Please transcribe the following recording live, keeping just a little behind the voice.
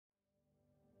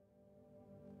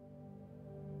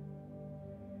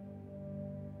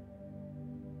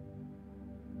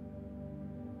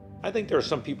I think there are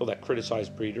some people that criticize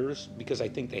breeders because I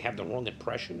think they have the wrong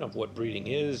impression of what breeding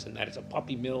is, and that it's a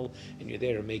puppy mill and you're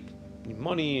there to make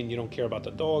money and you don't care about the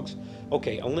dogs.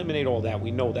 Okay, eliminate all that. We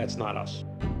know that's not us.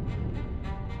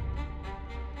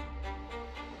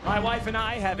 My wife and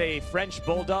I have a French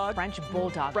Bulldog. French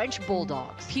Bulldog. French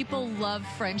Bulldogs. People love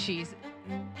Frenchies.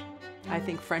 I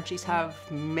think Frenchies have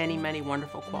many, many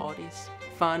wonderful qualities.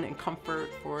 Fun and comfort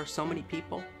for so many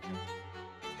people.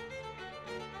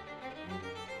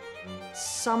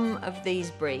 Some of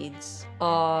these breeds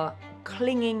are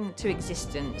clinging to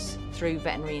existence through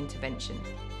veterinary intervention.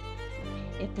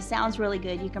 If the sound's really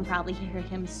good, you can probably hear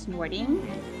him snorting.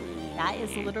 That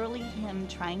is literally him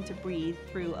trying to breathe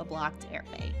through a blocked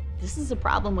airway. This is a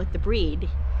problem with the breed.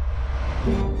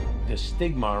 The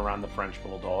stigma around the French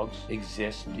Bulldogs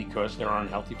exists because there are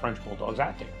unhealthy French Bulldogs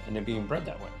out there, and they're being bred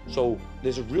that way. So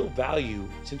there's a real value,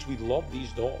 since we love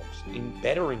these dogs, in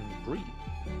bettering the breed.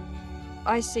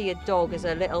 I see a dog as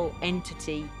a little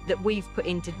entity that we've put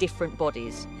into different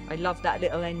bodies. I love that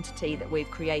little entity that we've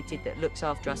created that looks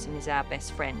after us and is our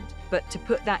best friend. But to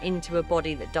put that into a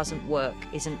body that doesn't work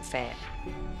isn't fair.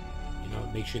 You know,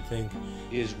 it makes you think,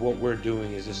 is what we're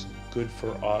doing, is this good for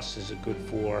us? Is it good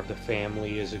for the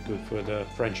family? Is it good for the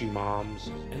Frenchie moms?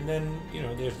 And then, you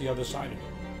know, there's the other side of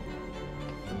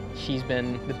it. She's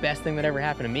been the best thing that ever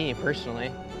happened to me,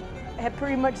 personally. I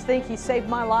pretty much think he saved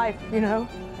my life, you know?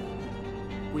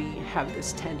 We have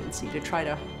this tendency to try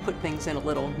to put things in a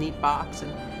little neat box,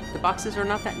 and the boxes are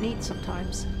not that neat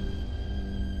sometimes.